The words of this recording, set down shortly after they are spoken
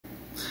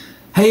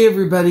Hey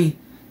everybody,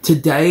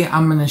 today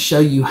I'm going to show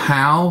you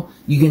how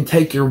you can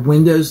take your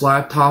Windows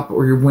laptop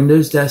or your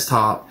Windows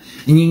desktop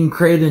and you can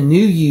create a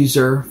new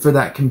user for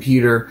that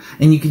computer,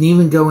 and you can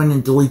even go in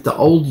and delete the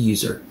old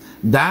user.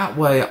 That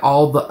way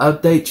all the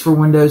updates for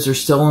Windows are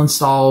still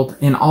installed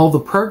and all the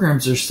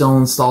programs are still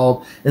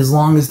installed as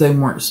long as they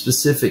weren't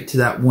specific to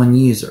that one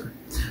user.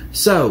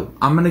 So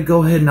I'm going to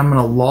go ahead and I'm going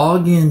to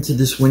log into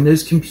this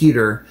Windows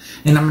computer,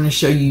 and I'm going to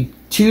show you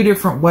two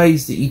different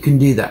ways that you can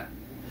do that.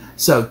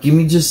 So give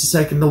me just a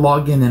second to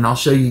log in and I'll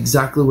show you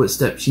exactly what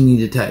steps you need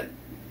to take.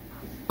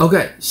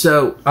 Okay,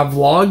 so I've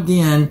logged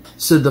in.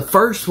 So the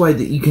first way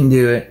that you can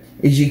do it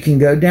is you can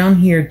go down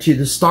here to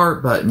the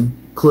start button,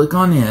 click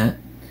on it,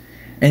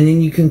 and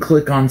then you can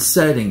click on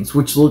settings,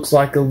 which looks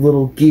like a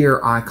little gear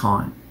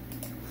icon.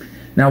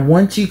 Now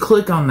once you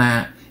click on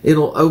that,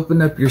 it'll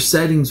open up your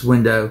settings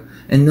window,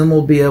 and then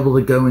we'll be able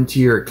to go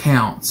into your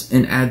accounts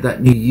and add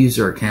that new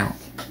user account.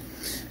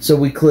 So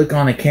we click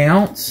on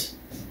accounts.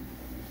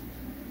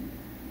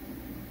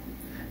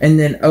 And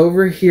then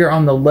over here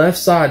on the left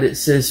side, it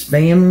says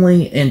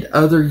family and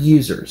other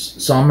users.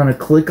 So I'm going to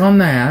click on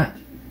that.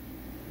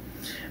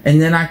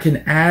 And then I can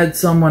add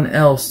someone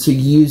else to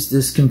use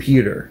this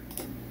computer.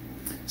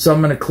 So I'm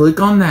going to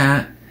click on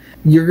that.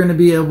 You're going to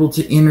be able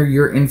to enter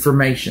your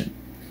information.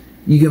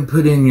 You can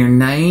put in your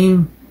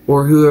name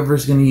or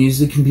whoever's going to use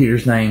the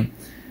computer's name.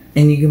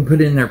 And you can put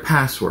in their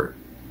password.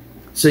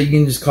 So you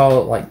can just call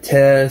it like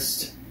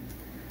test.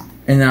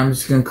 And then I'm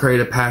just going to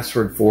create a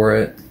password for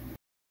it.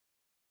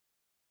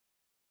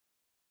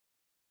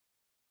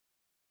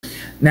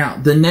 Now,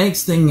 the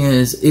next thing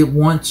is it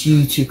wants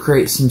you to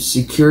create some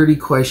security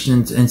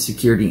questions and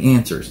security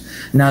answers.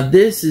 Now,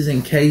 this is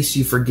in case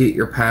you forget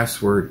your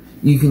password.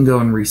 You can go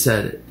and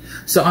reset it.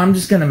 So I'm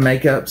just going to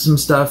make up some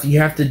stuff. You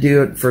have to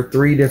do it for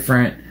 3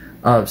 different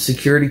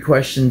security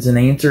questions and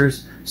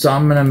answers. So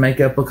I'm going to make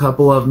up a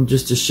couple of them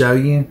just to show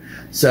you.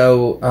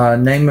 So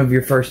name of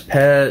your first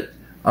pet.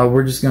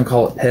 We're just going to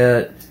call it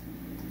pet.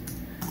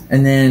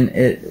 And then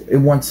it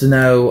wants to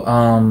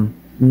know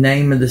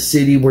name of the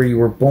city where you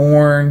were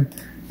born.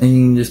 And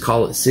you can just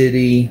call it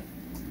city.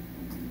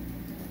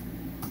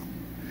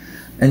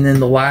 And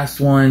then the last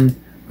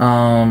one,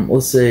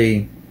 let's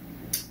see.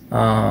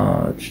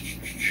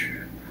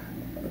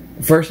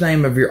 First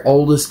name of your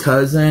oldest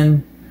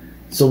cousin.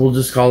 So we'll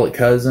just call it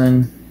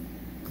cousin.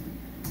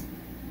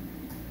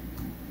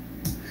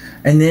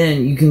 And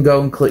then you can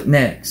go and click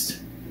next.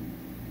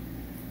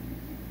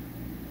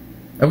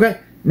 Okay.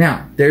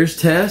 Now, there's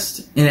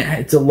test, and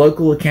it's a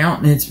local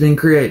account, and it's been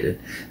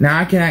created. Now,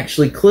 I can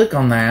actually click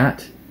on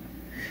that,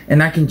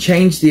 and I can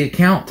change the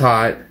account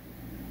type.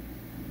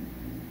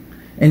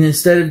 And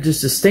instead of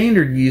just a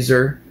standard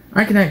user,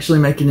 I can actually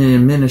make it an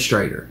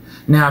administrator.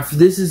 Now, if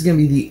this is going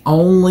to be the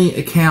only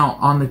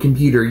account on the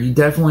computer, you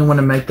definitely want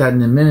to make that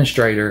an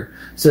administrator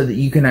so that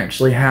you can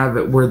actually have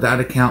it where that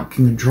account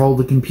can control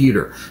the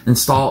computer,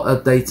 install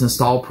updates,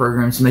 install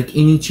programs, make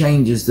any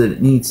changes that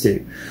it needs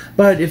to.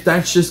 But if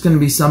that's just going to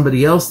be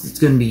somebody else that's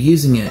going to be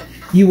using it,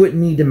 you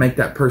wouldn't need to make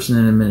that person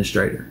an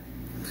administrator.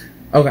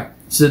 Okay,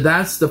 so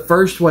that's the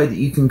first way that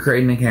you can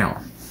create an account.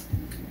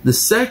 The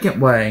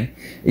second way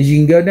is you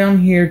can go down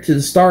here to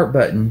the start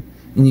button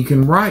and you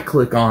can right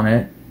click on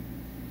it.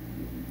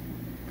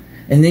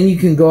 And then you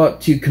can go up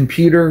to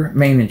computer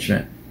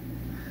management.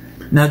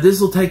 Now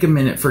this will take a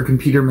minute for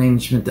computer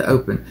management to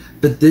open,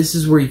 but this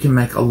is where you can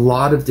make a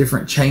lot of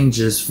different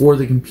changes for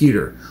the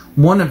computer.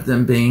 One of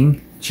them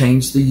being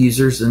change the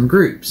users and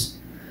groups.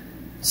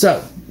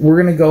 So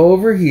we're going to go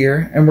over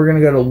here and we're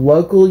going to go to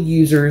local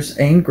users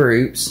and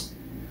groups,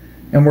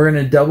 and we're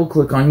going to double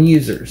click on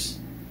users.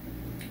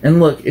 And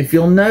look, if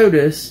you'll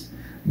notice,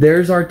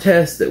 there's our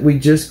test that we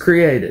just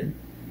created.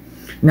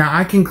 Now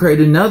I can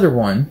create another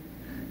one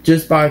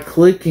just by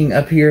clicking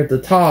up here at the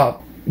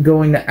top,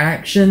 going to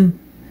action,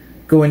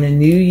 going to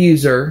new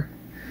user,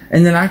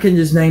 and then I can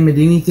just name it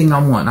anything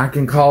I want. I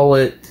can call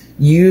it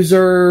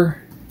user,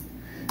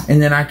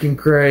 and then I can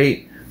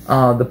create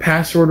the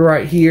password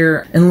right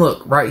here. And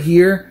look, right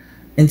here,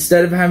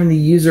 instead of having the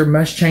user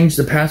must change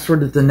the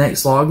password at the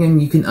next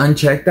login, you can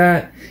uncheck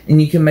that,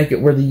 and you can make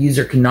it where the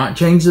user cannot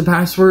change the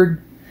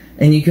password,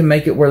 and you can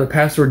make it where the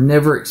password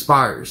never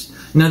expires.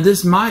 Now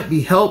this might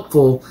be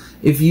helpful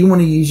if you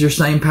want to use your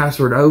same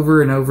password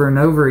over and over and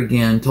over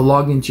again to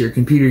log into your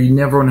computer. You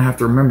never want to have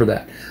to remember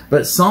that.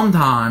 But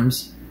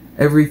sometimes,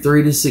 every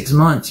 3 to 6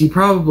 months, you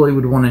probably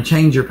would want to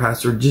change your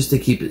password just to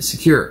keep it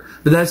secure.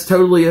 But that's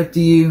totally up to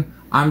you.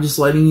 I'm just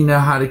letting you know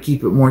how to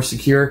keep it more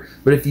secure.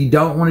 But if you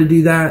don't want to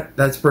do that,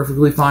 that's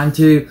perfectly fine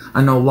too.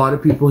 I know a lot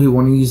of people who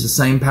want to use the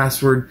same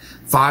password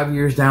 5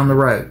 years down the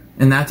road.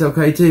 And that's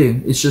okay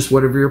too. It's just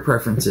whatever your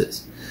preference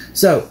is.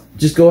 So,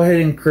 just go ahead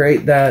and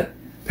create that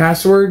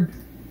password.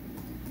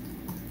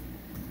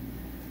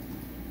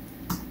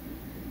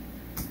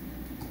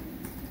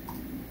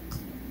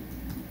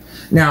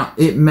 Now,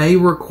 it may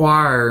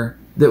require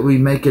that we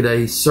make it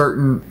a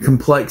certain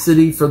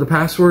complexity for the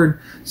password.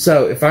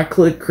 So if I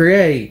click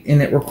create and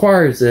it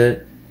requires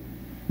it,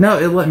 No,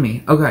 it let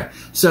me. Okay.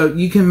 So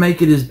you can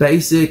make it as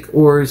basic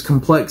or as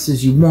complex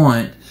as you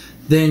want.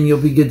 Then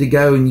you'll be good to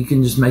go, and you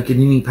can just make it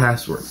any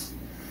password.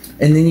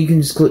 And then you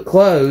can just click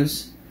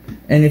close.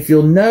 And if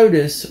you'll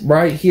notice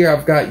right here,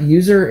 I've got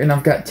user and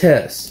I've got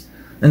test.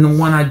 And the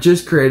one I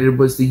just created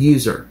was the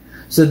user.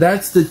 So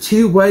that's the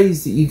two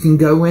ways that you can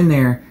go in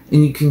there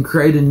and you can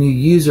create a new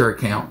user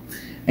account.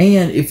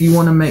 And if you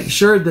want to make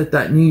sure that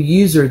that new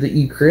user that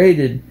you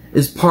created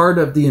is part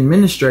of the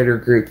administrator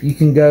group, you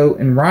can go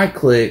and right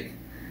click,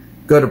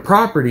 go to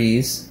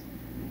properties,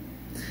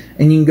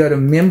 and you can go to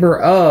member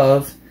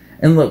of,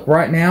 and look,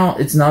 right now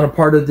it's not a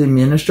part of the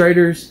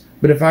administrators,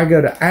 but if I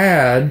go to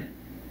add,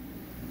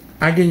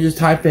 I can just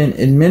type in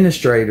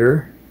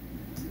administrator,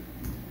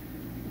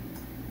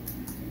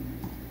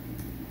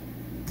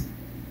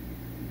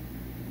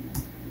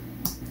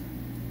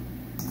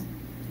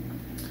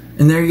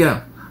 and there you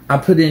go. I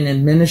put in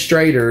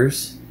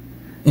administrators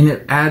and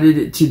it added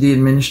it to the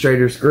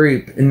administrators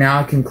group, and now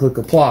I can click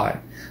apply.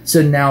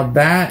 So now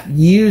that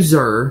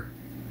user,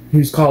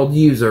 who's called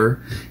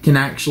user, can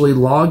actually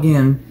log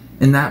in,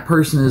 and that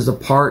person is a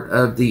part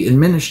of the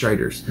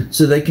administrators,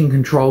 so they can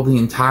control the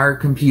entire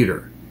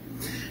computer.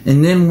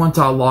 And then once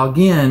I log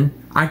in,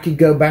 I could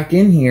go back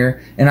in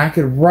here and I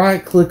could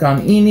right click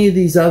on any of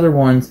these other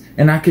ones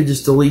and I could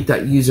just delete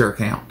that user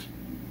account.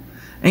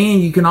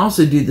 And you can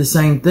also do the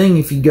same thing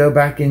if you go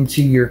back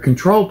into your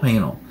control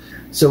panel.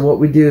 So what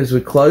we do is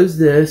we close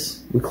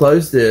this, we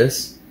close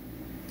this,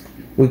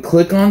 we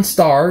click on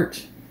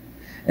start,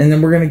 and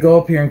then we're going to go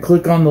up here and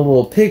click on the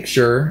little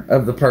picture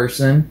of the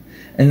person,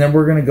 and then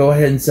we're going to go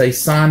ahead and say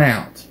sign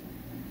out.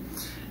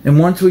 And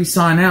once we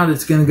sign out,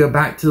 it's going to go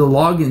back to the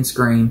login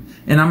screen,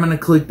 and I'm going to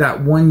click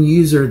that one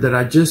user that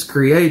I just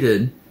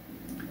created,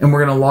 and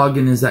we're going to log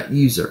in as that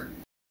user.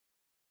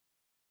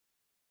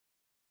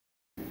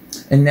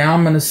 And now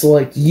I'm going to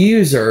select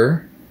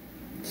user,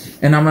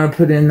 and I'm going to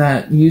put in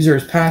that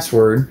user's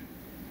password.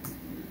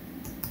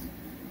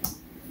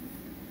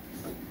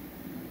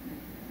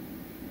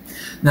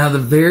 Now, the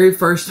very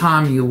first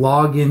time you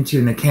log into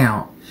an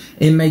account,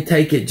 it may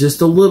take it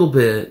just a little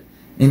bit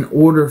in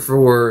order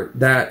for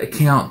that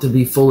account to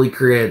be fully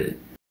created.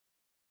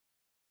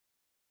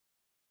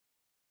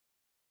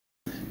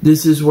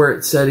 This is where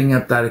it's setting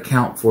up that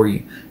account for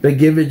you. But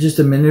give it just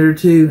a minute or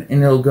two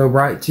and it'll go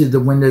right to the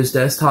Windows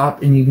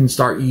desktop and you can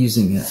start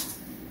using it.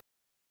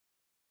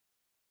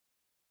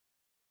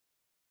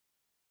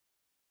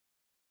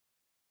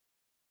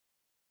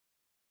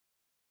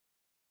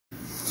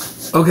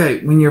 Okay,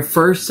 when you're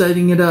first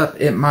setting it up,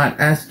 it might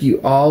ask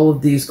you all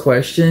of these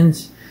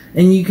questions,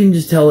 and you can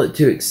just tell it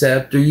to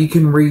accept, or you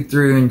can read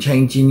through and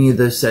change any of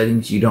those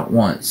settings you don't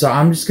want. So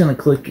I'm just going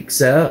to click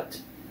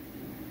accept.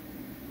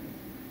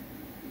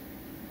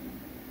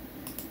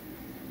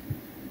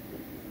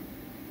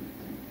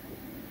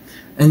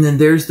 And then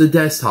there's the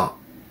desktop.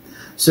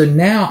 So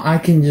now I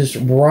can just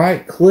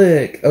right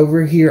click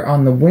over here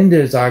on the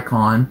Windows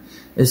icon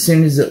as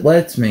soon as it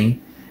lets me,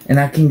 and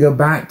I can go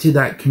back to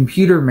that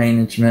computer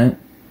management,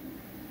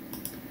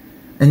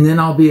 and then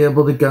I'll be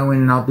able to go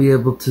in and I'll be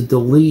able to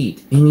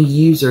delete any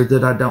user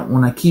that I don't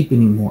want to keep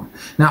anymore.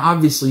 Now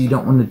obviously you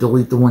don't want to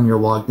delete the one you're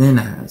logged in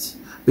as,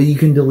 but you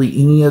can delete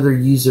any other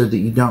user that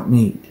you don't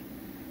need.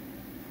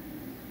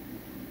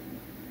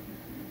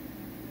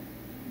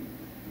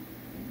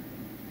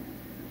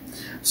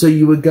 So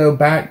you would go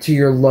back to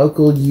your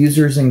local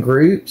users and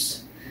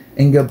groups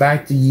and go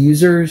back to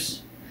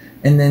users,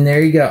 and then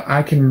there you go.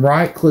 I can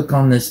right click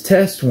on this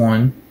test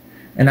one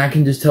and I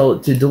can just tell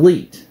it to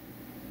delete.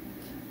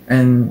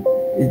 And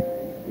it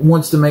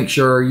wants to make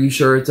sure, are you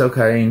sure it's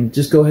okay? And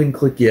just go ahead and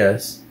click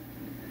yes.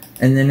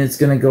 And then it's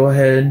going to go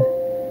ahead,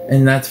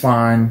 and that's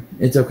fine.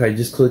 It's okay.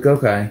 Just click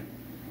OK.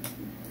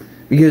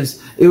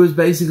 Because it was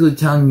basically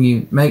telling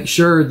you, make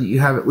sure that you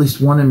have at least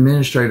one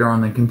administrator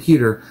on the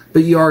computer.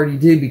 But you already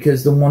did,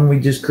 because the one we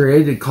just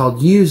created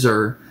called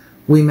user,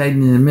 we made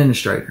an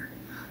administrator.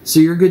 So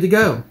you're good to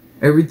go.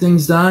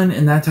 Everything's done,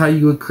 and that's how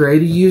you would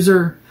create a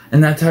user,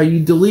 and that's how you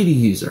delete a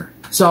user.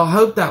 So I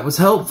hope that was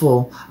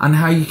helpful on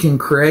how you can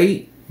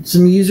create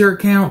some user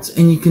accounts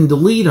and you can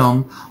delete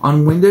them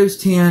on Windows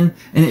 10,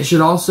 and it should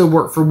also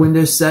work for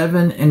Windows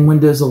 7 and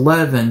Windows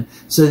 11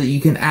 so that you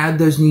can add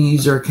those new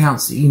user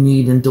accounts that you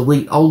need and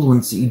delete old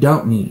ones that you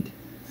don't need.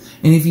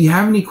 And if you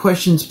have any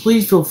questions,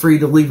 please feel free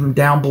to leave them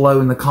down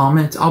below in the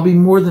comments. I'll be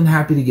more than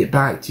happy to get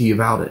back to you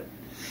about it.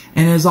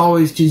 And as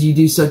always, because you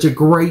do such a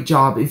great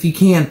job, if you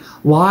can,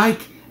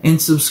 like and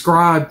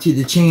subscribe to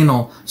the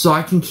channel so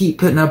I can keep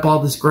putting up all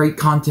this great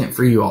content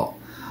for you all.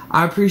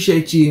 I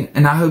appreciate you,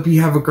 and I hope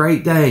you have a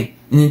great day.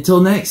 And until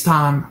next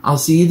time, I'll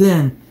see you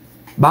then.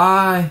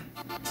 Bye.